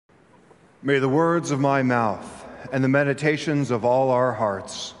May the words of my mouth and the meditations of all our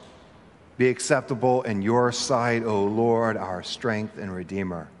hearts be acceptable in your sight, O Lord, our strength and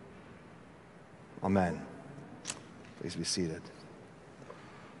Redeemer. Amen. Please be seated.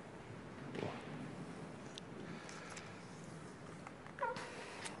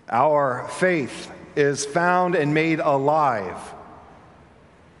 Our faith is found and made alive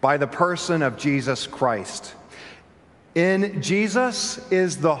by the person of Jesus Christ. In Jesus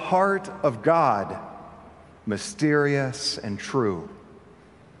is the heart of God, mysterious and true.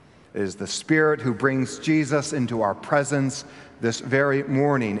 It is the Spirit who brings Jesus into our presence this very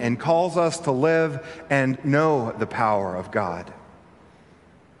morning and calls us to live and know the power of God.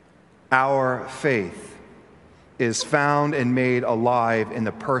 Our faith is found and made alive in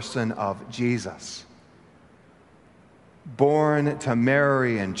the person of Jesus. Born to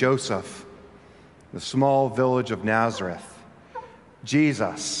Mary and Joseph, the small village of Nazareth,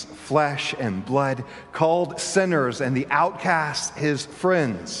 Jesus, flesh and blood, called sinners and the outcast his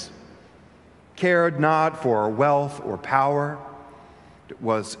friends, cared not for wealth or power. It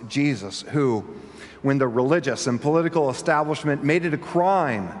was Jesus who, when the religious and political establishment made it a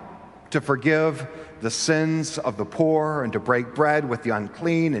crime to forgive the sins of the poor and to break bread with the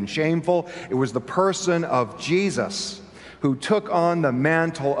unclean and shameful, it was the person of Jesus who took on the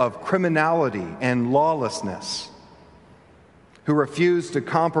mantle of criminality and lawlessness, who refused to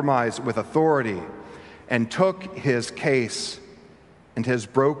compromise with authority and took his case and his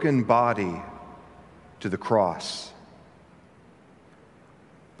broken body to the cross.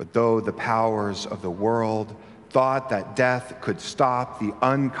 But though the powers of the world thought that death could stop the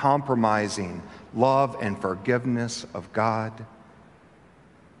uncompromising love and forgiveness of God,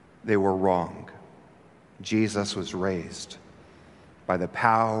 they were wrong. Jesus was raised. By the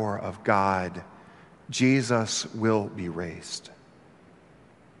power of God, Jesus will be raised.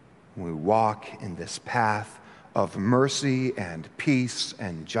 When we walk in this path of mercy and peace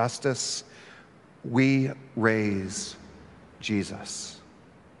and justice, we raise Jesus.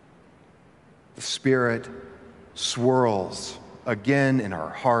 The Spirit swirls again in our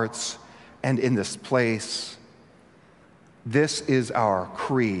hearts and in this place. This is our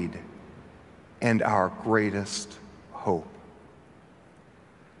creed and our greatest hope.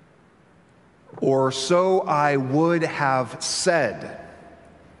 Or so I would have said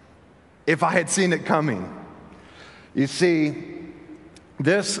if I had seen it coming. You see,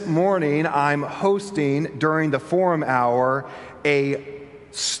 this morning I'm hosting during the Forum Hour a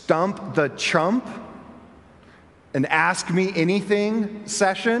Stump the Chump, an Ask Me Anything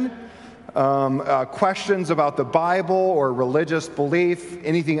session. Questions about the Bible or religious belief,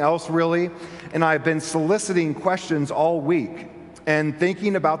 anything else really. And I've been soliciting questions all week and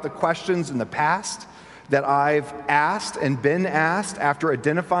thinking about the questions in the past that I've asked and been asked after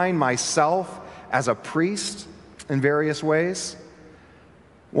identifying myself as a priest in various ways.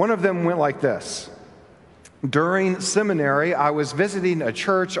 One of them went like this. During seminary, I was visiting a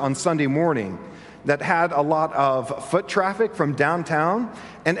church on Sunday morning that had a lot of foot traffic from downtown.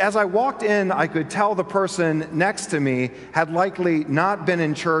 And as I walked in, I could tell the person next to me had likely not been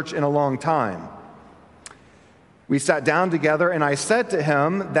in church in a long time. We sat down together, and I said to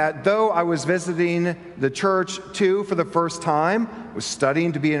him that though I was visiting the church too for the first time, was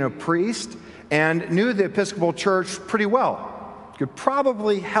studying to be a priest, and knew the Episcopal Church pretty well, could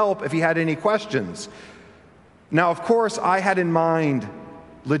probably help if he had any questions. Now, of course, I had in mind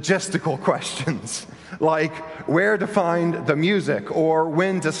logistical questions, like where to find the music, or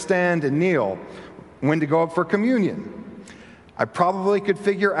when to stand and kneel, when to go up for communion. I probably could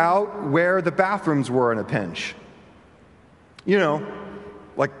figure out where the bathrooms were in a pinch. You know,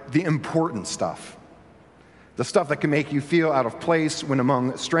 like the important stuff. The stuff that can make you feel out of place when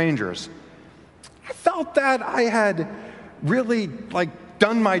among strangers. I felt that I had really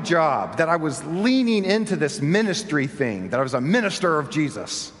done my job, that I was leaning into this ministry thing, that I was a minister of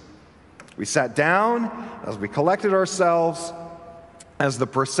Jesus. We sat down, as we collected ourselves, as the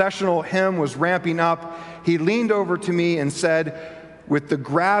processional hymn was ramping up, he leaned over to me and said, with the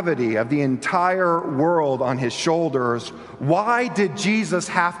gravity of the entire world on his shoulders, "Why did Jesus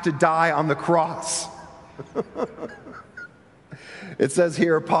have to die on the cross?" It says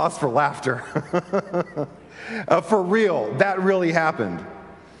here, pause for laughter. For real, that really happened.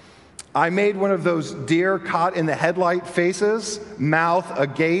 I made one of those deer caught in the headlight faces, mouth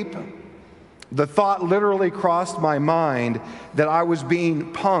agape. The thought literally crossed my mind that I was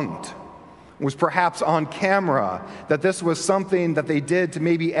being punked, was perhaps on camera, that this was something that they did to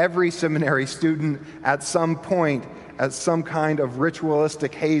maybe every seminary student at some point as some kind of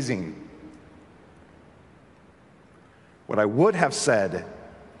ritualistic hazing. What I would have said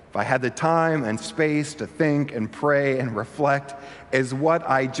if I had the time and space to think and pray and reflect, is what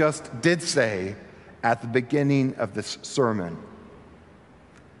I just did say at the beginning of this sermon.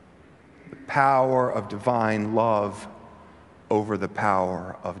 The power of divine love over the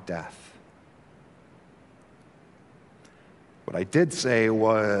power of death. What I did say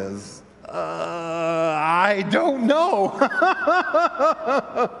was, I don't know.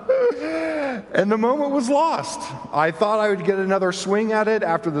 And the moment was lost. I thought I would get another swing at it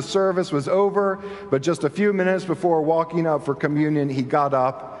after the service was over, but just a few minutes before walking up for communion, he got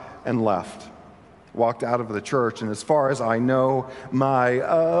up and left. Walked out of the church, and as far as I know, my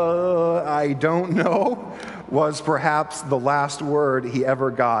I don't know was perhaps the last word he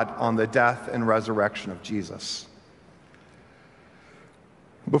ever got on the death and resurrection of Jesus.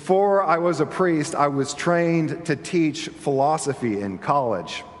 Before I was a priest, I was trained to teach philosophy in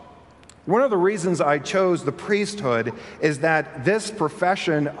college. One of the reasons I chose the priesthood is that this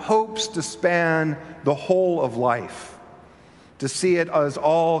profession hopes to span the whole of life, to see it as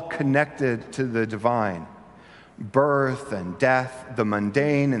all connected to the divine. Birth and death, the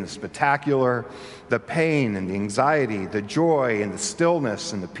mundane and the spectacular, the pain and the anxiety, the joy and the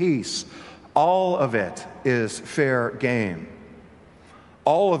stillness and the peace, all of it is fair game.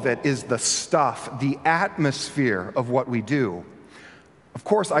 All of it is the stuff, the atmosphere of what we do. Of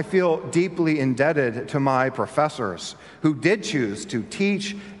course, I feel deeply indebted to my professors who did choose to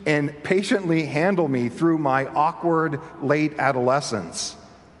teach and patiently handle me through my awkward late adolescence.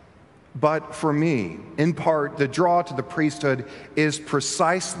 But for me, in part, the draw to the priesthood is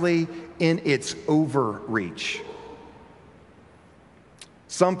precisely in its overreach.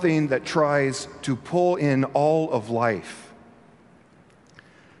 Something that tries to pull in all of life.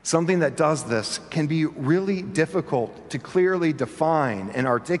 Something that does this can be really difficult to clearly define and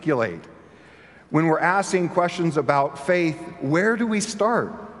articulate. When we're asking questions about faith, where do we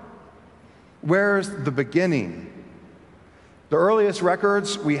start? Where's the beginning? The earliest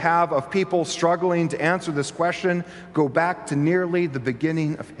records we have of people struggling to answer this question go back to nearly the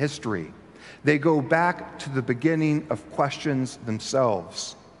beginning of history. They go back to the beginning of questions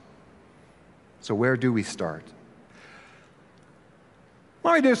themselves. So where do we start?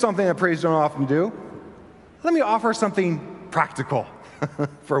 Why don't we do something that priests don't often do? Let me offer something practical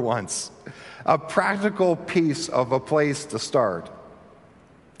for once. A practical piece of a place to start.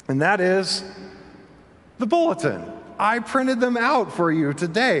 And that is the bulletin. I printed them out for you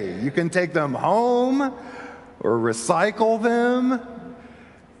today. You can take them home or recycle them.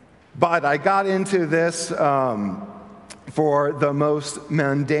 But I got into this for the most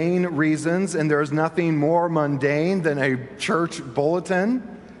mundane reasons, and there's nothing more mundane than a church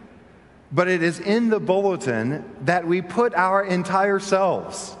bulletin. But it is in the bulletin that we put our entire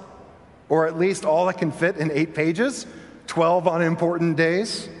selves, or at least all that can fit in 8 pages, 12 on important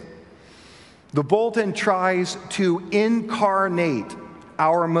days. The bulletin tries to incarnate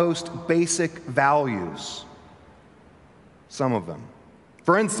our most basic values, some of them.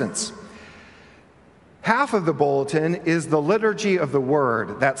 For instance, half of the bulletin is the liturgy of the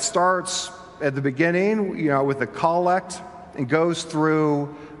word that starts at the beginning, with the collect and goes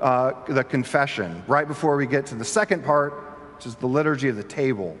through the confession, right before we get to the second part, which is the liturgy of the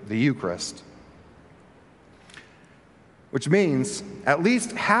table, the Eucharist. Which means at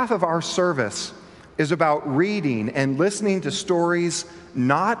least half of our service is about reading and listening to stories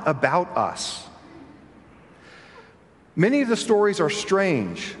not about us. Many of the stories are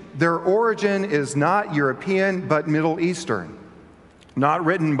strange. Their origin is not European, but Middle Eastern. Not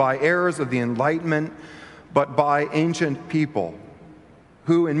written by heirs of the Enlightenment, but by ancient people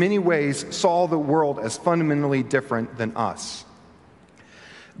who in many ways saw the world as fundamentally different than us.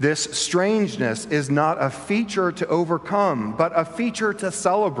 This strangeness is not a feature to overcome, but a feature to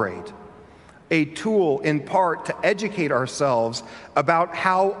celebrate, a tool in part to educate ourselves about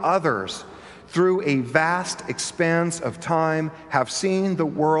how others, through a vast expanse of time, have seen the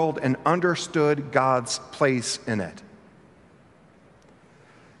world and understood God's place in it.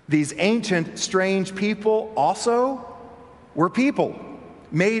 These ancient, strange people also were people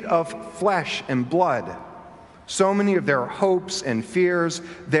made of flesh and blood. So many of their hopes and fears,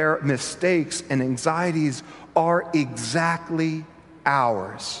 their mistakes and anxieties are exactly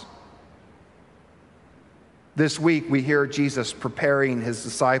ours. This week we hear Jesus preparing his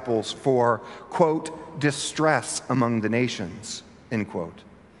disciples for, quote, distress among the nations, end quote.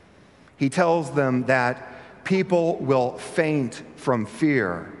 He tells them that people will faint from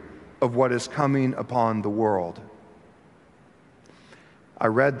fear of what is coming upon the world. I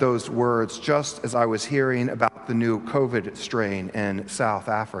read those words just as I was hearing about the new COVID strain in South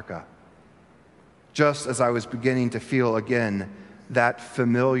Africa, just as I was beginning to feel again that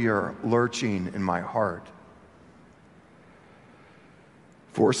familiar lurching in my heart.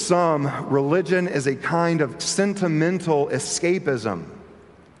 For some, religion is a kind of sentimental escapism,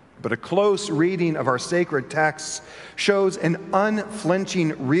 but a close reading of our sacred texts shows an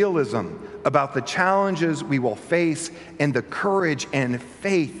unflinching realism about the challenges we will face and the courage and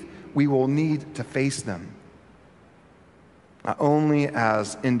faith we will need to face them, not only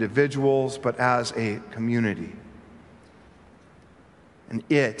as individuals, but as a community. And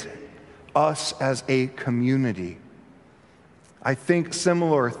us as a community, I think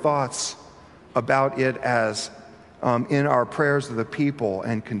similar thoughts about it as in our prayers of the people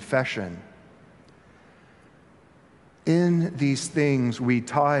and confession. In these things, we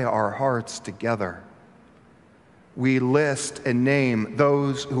tie our hearts together. We list and name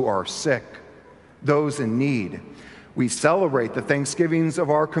those who are sick, those in need. We celebrate the thanksgivings of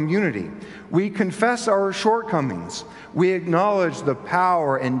our community. We confess our shortcomings. We acknowledge the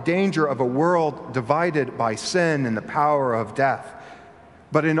power and danger of a world divided by sin and the power of death.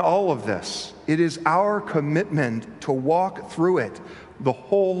 But in all of this, it is our commitment to walk through it, the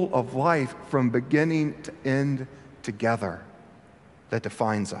whole of life from beginning to end together, that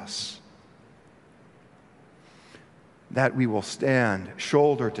defines us. That we will stand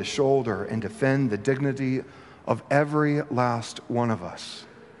shoulder to shoulder and defend the dignity of every last one of us.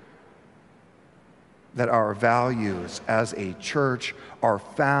 That our values as a church are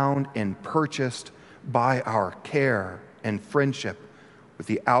found and purchased by our care and friendship with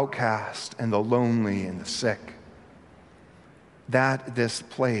the outcast and the lonely and the sick. That this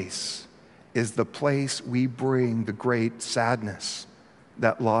place is the place we bring the great sadness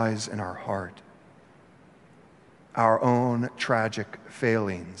that lies in our heart. Our own tragic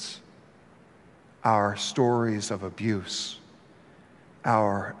failings, our stories of abuse,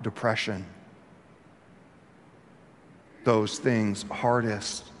 our depression, those things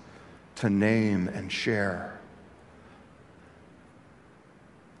hardest to name and share.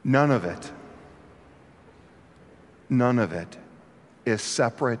 None of it is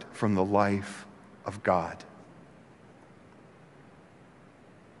separate from the life of God.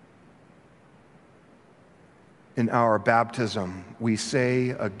 In our baptism, we say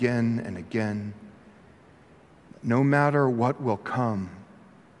again and again, no matter what will come,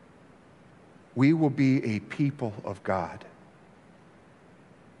 we will be a people of God,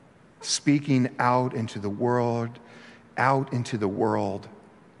 speaking out into the world,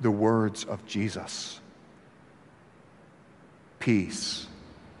 the words of Jesus. Peace,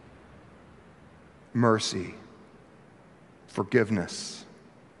 mercy, forgiveness.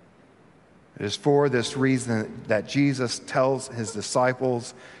 It is for this reason that Jesus tells his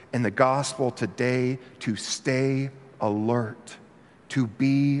disciples in the gospel today to stay alert, to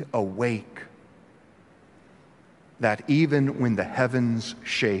be awake, that even when the heavens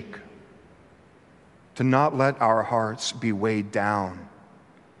shake, to not let our hearts be weighed down,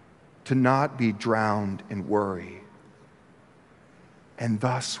 to not be drowned in worry. And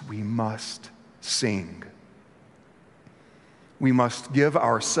thus we must sing. We must give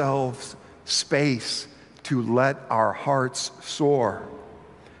ourselves space to let our hearts soar,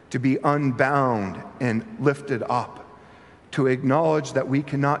 to be unbound and lifted up, to acknowledge that we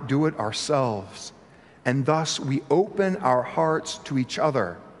cannot do it ourselves. And thus we open our hearts to each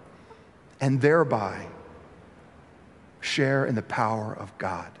other and thereby share in the power of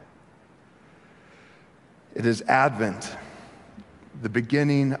God. It is Advent, the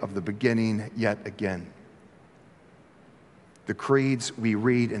beginning of the beginning yet again. The creeds we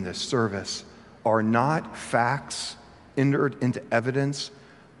read in this service are not facts entered into evidence,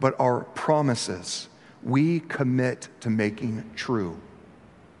 but are promises we commit to making true.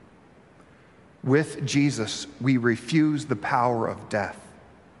 With Jesus, we refuse the power of death.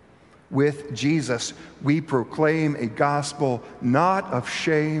 With Jesus, we proclaim a gospel not of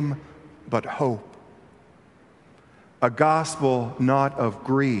shame, but hope. A gospel not of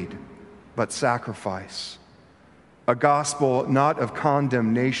greed, but sacrifice. A gospel not of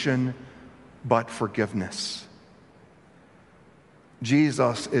condemnation, but forgiveness.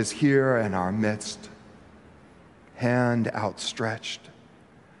 Jesus is here in our midst, hand outstretched,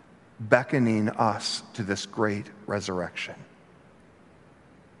 beckoning us to this great resurrection.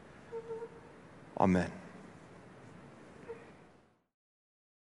 Amen.